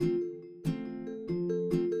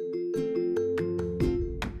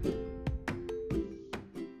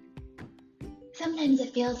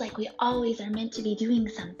feels like we always are meant to be doing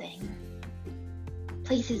something.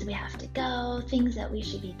 Places we have to go, things that we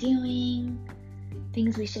should be doing,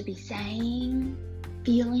 things we should be saying,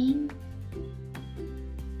 feeling.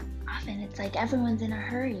 Often it's like everyone's in a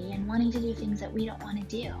hurry and wanting to do things that we don't want to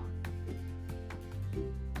do.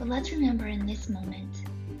 But let's remember in this moment,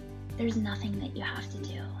 there's nothing that you have to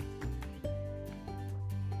do.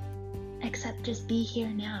 Except just be here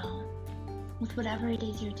now with whatever it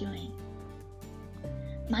is you're doing.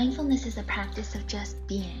 Mindfulness is a practice of just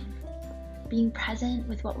being present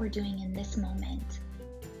with what we're doing in this moment.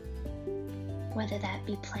 Whether that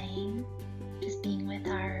be playing, just being with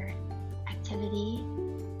our activity,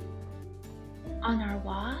 on our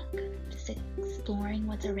walk, just exploring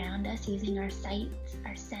what's around us using our sight,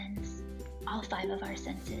 our sense, all 5 of our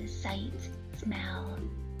senses, sight, smell,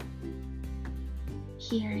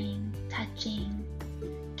 hearing, touching.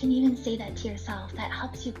 You can even say that to yourself. That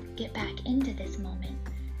helps you get back into this moment.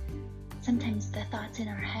 Sometimes the thoughts in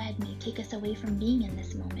our head may take us away from being in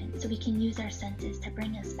this moment, so we can use our senses to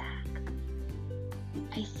bring us back.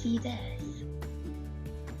 I see this.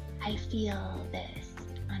 I feel this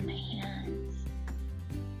on my hands.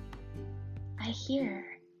 I hear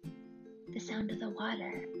the sound of the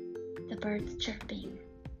water, the birds chirping.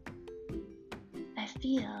 I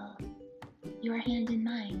feel your hand in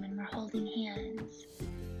mine when we're holding hands.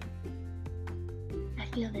 I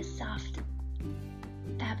feel the soft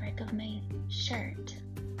fabric of my shirt.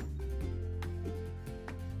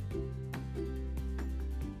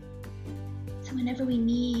 So whenever we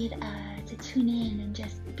need to tune in and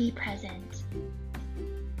just be present,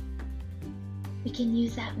 we can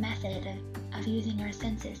use that method of using our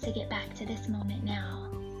senses to get back to this moment now.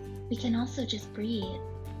 We can also just breathe.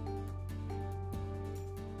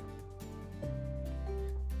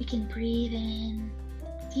 We can breathe in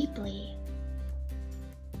deeply,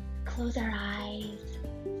 close our eyes.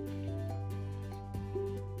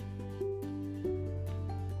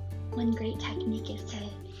 One great technique is to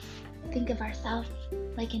think of ourselves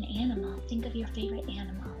like an animal. Think of your favorite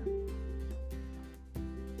animal.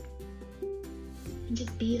 And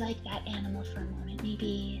just be like that animal for a moment.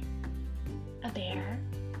 Maybe a bear.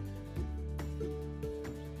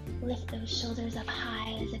 Lift those shoulders up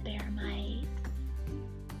high as a bear might.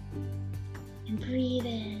 And breathe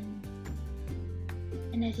in.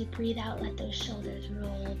 And as you breathe out, let those shoulders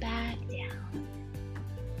roll back down.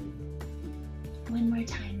 One more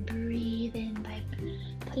time, breathe in by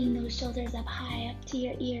putting those shoulders up high, up to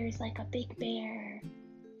your ears like a big bear.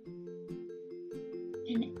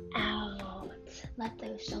 And out, let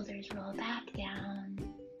those shoulders roll back down.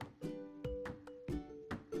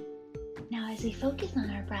 Now as we focus on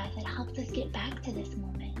our breath, it helps us get back to this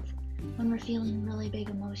moment. When we're feeling really big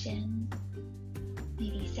emotions,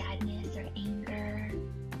 maybe sadness or anger,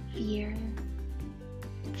 fear,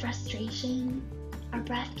 frustration, our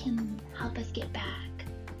breath can help us get back.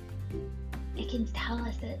 It can tell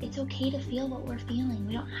us that it's okay to feel what we're feeling.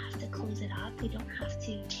 We don't have to close it up. We don't have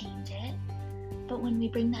to change it. But when we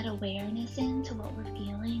bring that awareness into what we're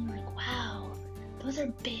feeling, like, wow, those are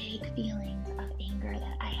big feelings of anger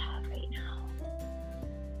that I have right now.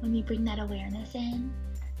 When we bring that awareness in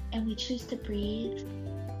and we choose to breathe,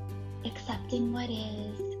 accepting what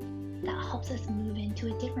is, that helps us move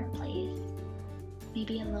into a different place.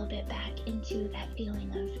 Maybe a little bit back into that feeling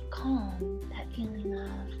of calm, that feeling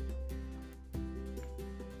of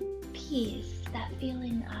peace, that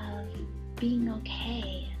feeling of being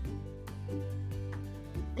okay.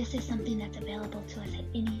 This is something that's available to us at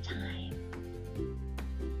any time.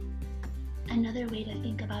 Another way to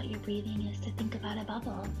think about your breathing is to think about a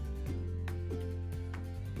bubble.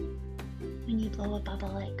 When you blow a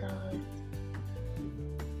bubble, it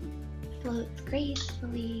floats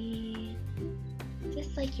gracefully,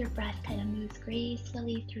 just like your breath kind of moves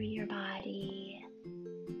gracefully through your body.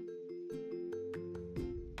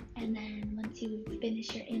 And then once you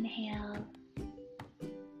finish your inhale,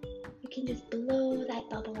 you can just blow that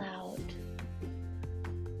bubble out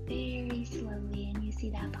very slowly, and you see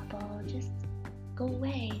that bubble just go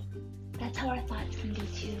away. That's how our thoughts can be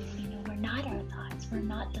too. We're not our thoughts. We're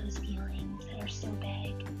not those feelings that are so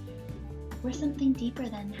big. We're something deeper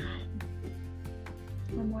than that.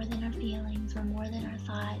 We're more than our feelings. We're more than our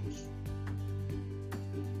thoughts.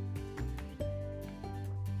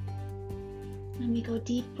 When we go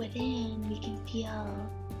deep within, we can feel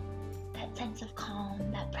that sense of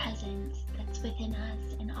calm, that presence that's within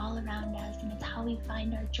us and all around us, and it's how we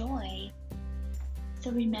find our joy.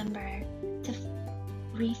 So remember to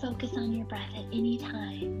refocus on your breath at any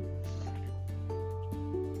time.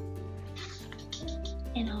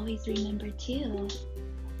 And always remember too,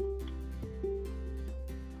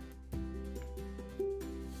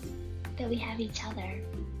 we have each other.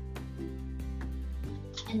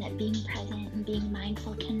 And that being present and being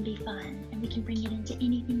mindful can be fun, and we can bring it into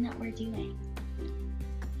anything that we're doing.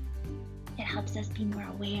 It helps us be more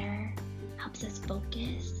aware, helps us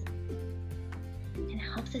focus, and it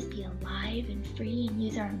helps us be alive and free and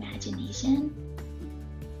use our imagination.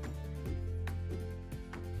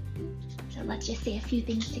 So let's just say a few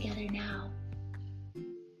things together now.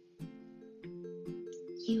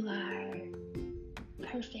 You are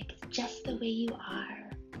perfect just the way you are.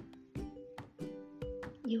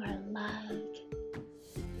 You are loved.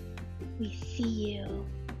 We see you.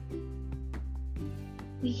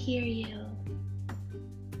 We hear you.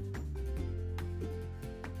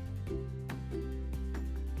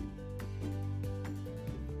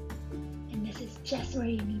 And this is just where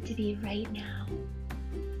you need to be right now.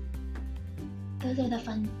 Those are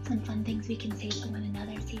some fun things we can say to one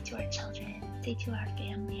another, say to our children, say to our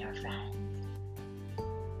family, our friends.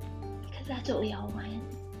 Because that's what we all want.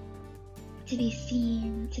 To be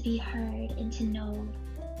seen, to be heard, and to know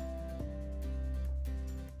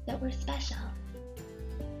that we're special.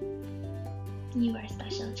 You are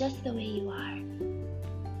special just the way you are.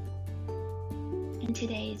 And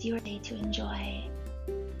today is your day to enjoy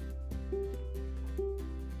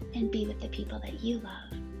and be with the people that you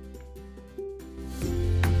love.